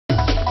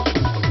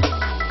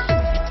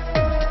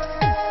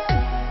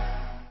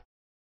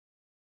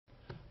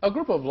A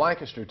group of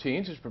Lancaster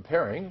teens is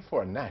preparing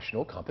for a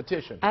national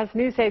competition. As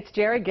News 8's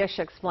Jerry Gish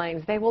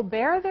explains, they will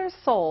bare their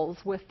souls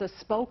with the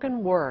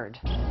spoken word.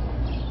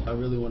 I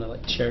really want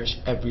to cherish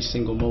every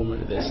single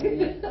moment of this.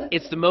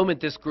 It's the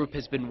moment this group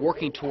has been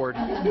working toward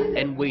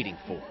and waiting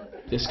for.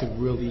 This could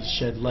really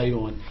shed light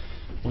on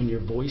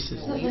your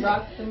voices.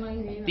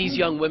 These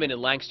young women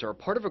in Lancaster are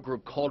part of a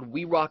group called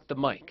We Rock the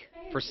Mic.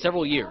 For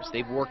several years,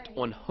 they've worked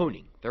on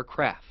honing their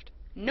craft.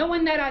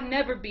 Knowing that I'll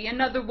never be,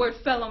 another word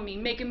fell on me,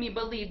 making me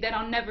believe that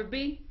I'll never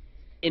be.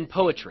 In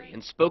poetry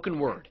and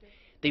spoken word,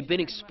 they've been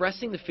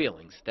expressing the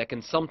feelings that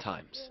can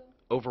sometimes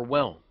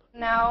overwhelm.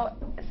 Now,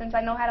 since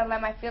I know how to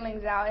let my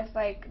feelings out, it's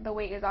like the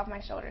weight is off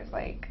my shoulders.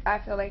 Like, I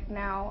feel like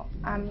now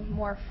I'm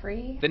more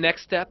free. The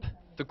next step,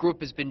 the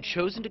group has been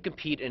chosen to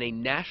compete in a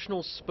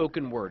national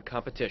spoken word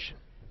competition.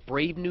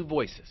 Brave New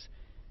Voices,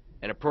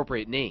 an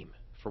appropriate name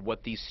for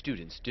what these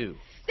students do.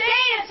 Stay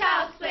in a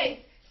child's place.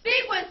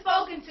 Speak when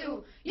spoken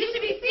to. You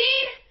should be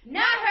seen,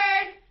 not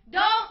heard.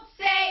 Don't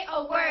say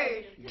a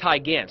word. Ty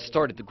Gantz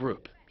started the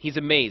group. He's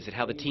amazed at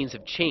how the teens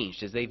have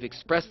changed as they've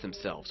expressed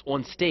themselves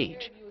on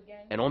stage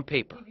and on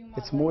paper.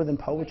 It's more than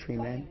poetry,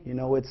 man.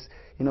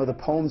 The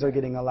poems are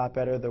getting a lot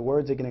better, the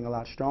words are getting a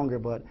lot stronger,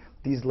 but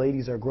these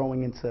ladies are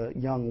growing into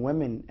young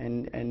women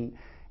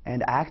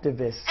and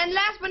activists. And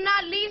last but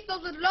not least,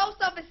 those with low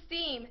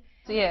self-esteem.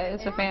 Yeah,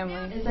 it's a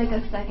family. It's like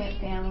a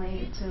second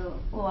family to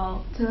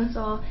us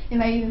all. It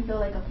might even feel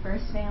like a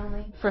first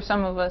family. For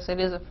some of us, it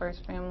is a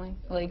first family.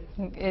 Like,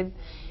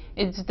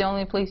 it's the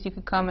only place you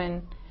could come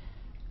and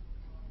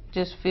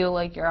just feel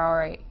like you're all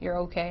right, you're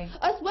okay.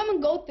 Us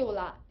women go through a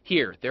lot.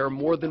 Here, there are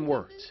more than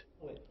words.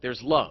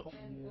 There's love,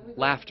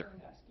 laughter,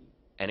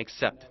 and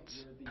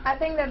acceptance. I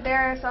think that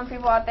there are some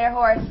people out there who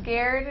are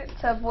scared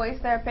to voice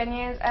their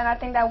opinions, and I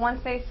think that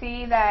once they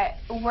see that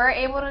we're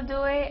able to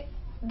do it,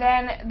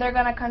 then they're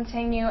going to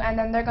continue, and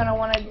then they're going to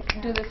want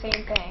to do the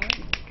same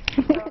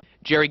thing.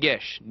 Jerry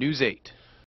Gish, News 8.